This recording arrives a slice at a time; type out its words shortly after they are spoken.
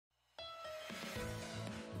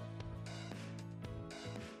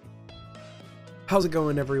How's it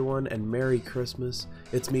going, everyone, and Merry Christmas.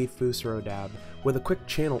 It's me, Fus Force, with a quick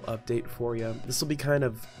channel update for you. This will be kind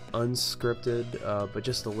of unscripted, but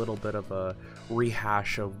just a little bit of a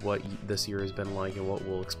rehash of what this year has been like and what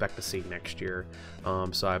we'll expect to see next year.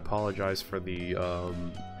 So I apologize for the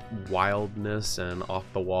wildness and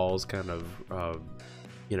off-the-walls kind of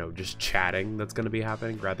just chatting that's going to be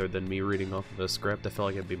happening rather than me reading off of the script. I feel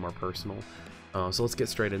like it'd be more personal. So let's get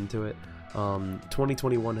straight into it.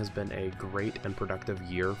 2021 has been a great and productive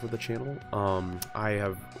year for the channel. I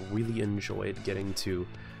have really enjoyed getting to,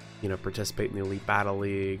 participate in the Elite Battle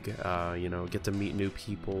League, get to meet new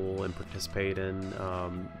people and participate in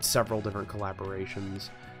several different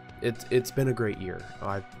collaborations. It's been a great year.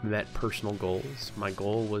 I've met personal goals. My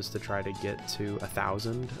goal was to try to get to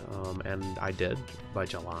 1,000, and I did by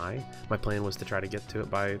July. My plan was to try to get to it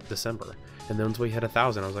by December. And then once we hit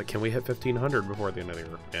 1,000, I was like, can we hit 1,500 before the end of the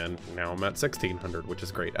year? And now I'm at 1,600, which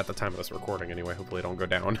is great at the time of this recording anyway. Hopefully it don't go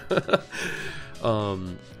down.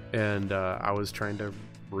 I was trying to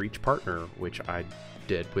reach partner, which I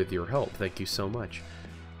did with your help. Thank you so much.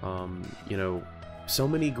 So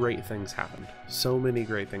many great things happened.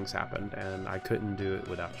 And I couldn't do it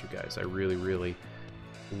without you guys. I really, really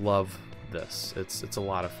love this. It's a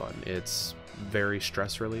lot of fun. It's very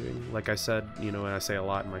stress relieving. Like I said, and I say a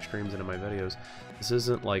lot in my streams and in my videos, this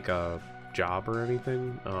isn't like a job or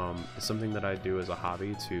anything. It's something that I do as a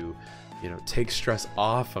hobby to, take stress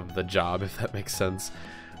off of the job, if that makes sense.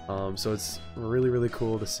 So it's really, really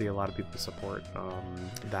cool to see a lot of people support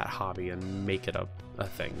that hobby and make it a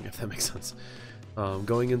thing, if that makes sense.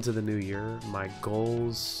 Going into the new year, my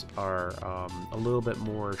goals are a little bit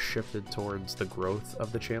more shifted towards the growth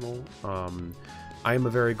of the channel. I am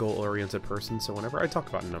a very goal-oriented person, so whenever I talk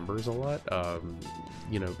about numbers a lot,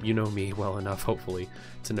 you know me well enough, hopefully,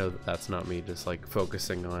 to know that that's not me just like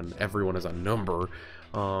focusing on everyone as a number.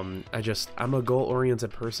 I'm a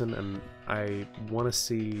goal-oriented person, and I want to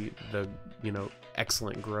see the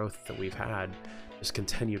excellent growth that we've had just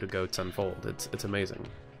continue to go tenfold. It's amazing.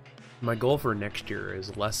 My goal for next year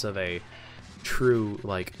is less of a true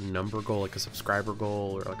like number goal, like a subscriber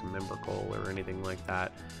goal or like a member goal or anything like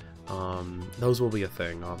that. Those will be a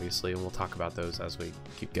thing, obviously, and we'll talk about those as we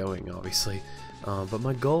keep going, obviously. But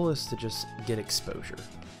my goal is to just get exposure.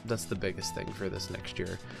 That's the biggest thing for this next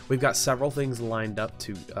year. We've got several things lined up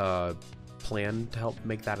to plan to help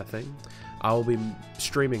make that a thing. I will be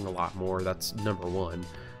streaming a lot more. That's number one.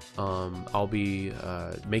 I'll be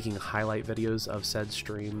making highlight videos of said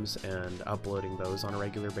streams and uploading those on a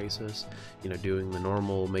regular basis, doing the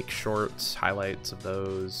normal make shorts, highlights of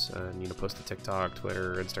those, and post to TikTok,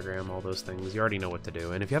 Twitter, Instagram, all those things. You already know what to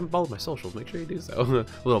do, and if you haven't followed my socials, make sure you do so.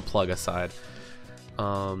 A little plug aside.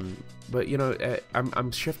 But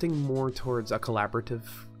I'm shifting more towards a collaborative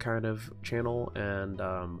kind of channel and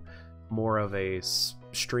more of a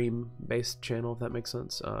stream-based channel, if that makes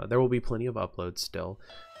sense. There will be plenty of uploads still,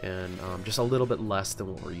 and just a little bit less than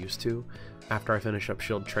what we're used to. After I finish up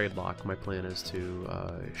Shield Trade Lock, my plan is to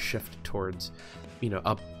shift towards,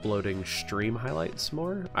 uploading stream highlights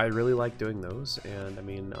more. I really like doing those, and I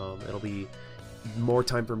mean, it'll be more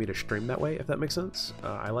time for me to stream that way, if that makes sense.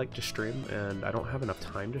 I like to stream, and I don't have enough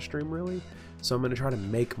time to stream, really. So I'm going to try to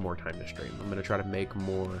make more time to stream. I'm going to try to make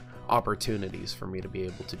more opportunities for me to be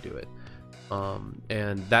able to do it.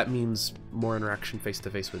 And that means more interaction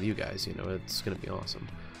face-to-face with you guys. It's going to be awesome.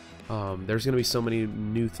 There's going to be so many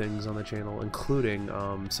new things on the channel, including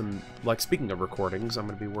speaking of recordings, I'm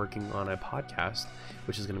going to be working on a podcast,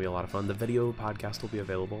 which is going to be a lot of fun. The video podcast will be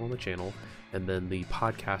available on the channel, and then the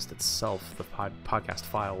podcast itself, the podcast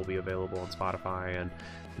file, will be available on Spotify and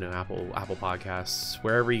Apple Podcasts,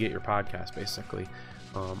 wherever you get your podcast, basically.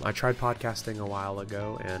 I tried podcasting a while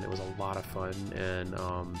ago, and it was a lot of fun, and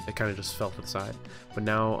it kind of just fell to the side. But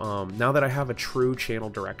now that I have a true channel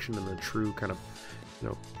direction and a true kind of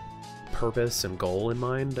purpose and goal in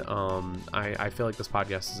mind, I feel like this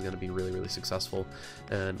podcast is going to be really, really successful,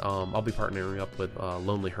 and I'll be partnering up with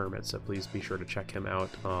Lonely Hermit, so please be sure to check him out.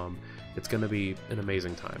 It's going to be an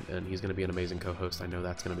amazing time, and he's going to be an amazing co-host. I know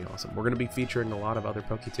that's going to be awesome. We're going to be featuring a lot of other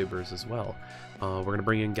PokeTubers as well. We're going to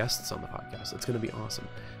bring in guests on the podcast. It's going to be awesome.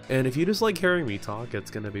 And if you just like hearing me talk,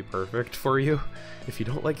 it's going to be perfect for you. If you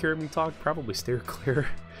don't like hearing me talk, probably steer clear,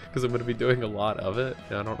 because I'm going to be doing a lot of it.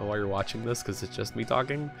 And I don't know why you're watching this, because it's just me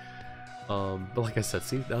talking. But like I said,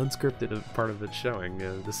 see, the unscripted part of it showing.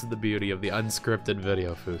 This is the beauty of the unscripted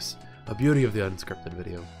video, Fus. The beauty of the unscripted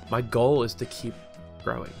video. My goal is to keep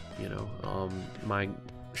growing, my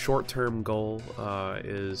short-term goal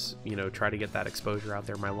is, try to get that exposure out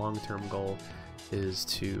there. My long-term goal is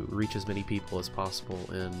to reach as many people as possible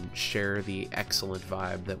and share the excellent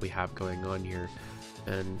vibe that we have going on here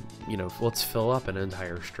And, you know, let's fill up an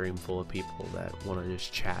entire stream full of people that want to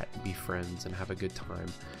just chat, be friends, and have a good time.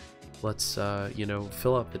 Let's, you know,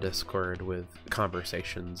 fill up the Discord with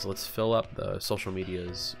conversations. Let's fill up the social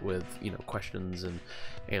medias with, you know, questions and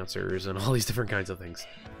answers and all these different kinds of things.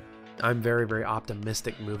 I'm very, very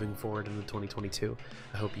optimistic moving forward into 2022.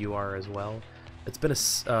 I hope you are as well. It's been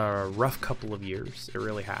a rough couple of years, it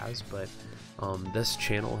really has, but this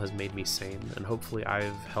channel has made me sane, and hopefully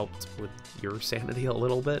I've helped with your sanity a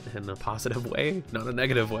little bit in a positive way, not a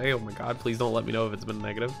negative way. Oh my god, please don't let me know if it's been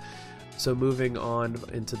negative. So moving on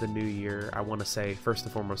into the new year, I want to say, first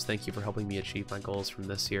and foremost, thank you for helping me achieve my goals from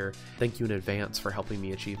this year. Thank you in advance for helping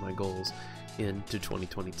me achieve my goals into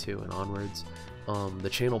 2022 and onwards. The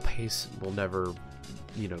channel pace will never,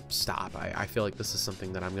 you know, stop. I feel like this is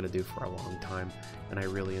something that I'm going to do for a long time, and I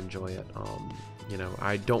really enjoy it. You know,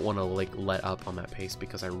 I don't want to, like, let up on that pace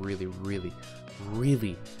because I really, really,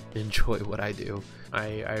 really enjoy what I do. I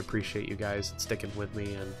appreciate you guys sticking with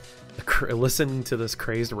me and listening to this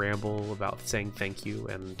crazed ramble about saying thank you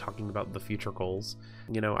and talking about the future goals.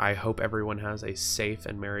 You know, I hope everyone has a safe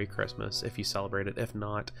and Merry Christmas if you celebrate it. If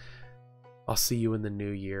not, I'll see you in the new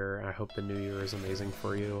year. I hope the new year is amazing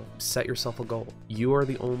for you. Set yourself a goal. You are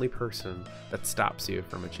the only person that stops you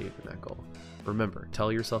from achieving that goal. Remember,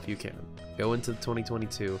 tell yourself you can. Go into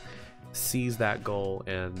 2022, seize that goal,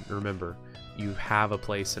 and remember, you have a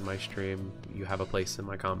place in my stream, you have a place in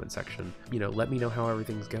my comment section. You know, let me know how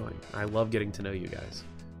everything's going. I love getting to know you guys.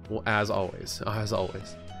 Well, as always, as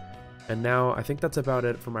always. And now, I think that's about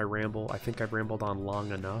it for my ramble. I think I've rambled on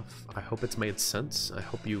long enough. I hope it's made sense. I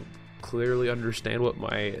hope you clearly understand what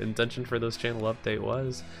my intention for this channel update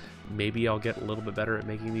was. Maybe I'll get a little bit better at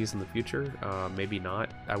making these in the future. Maybe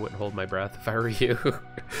not. I wouldn't hold my breath if I were you.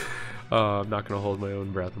 I'm not going to hold my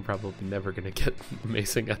own breath. I'm probably never going to get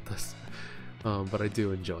amazing at this. But I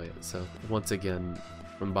do enjoy it. So once again,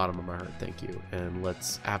 from the bottom of my heart, thank you. And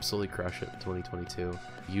let's absolutely crush it in 2022.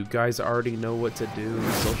 You guys already know what to do.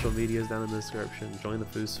 Social media is down in the description. Join the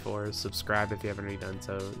Fus Force. Subscribe if you haven't already done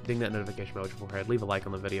so. Ding that notification bell beforehand. Leave a like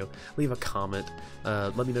on the video. Leave a comment.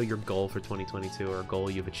 Let me know your goal for 2022 or a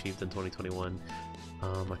goal you've achieved in 2021.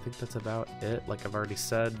 I think that's about it, like I've already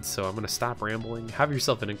said, so I'm going to stop rambling. Have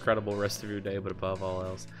yourself an incredible rest of your day, but above all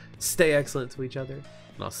else, stay excellent to each other,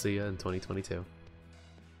 and I'll see you in 2022.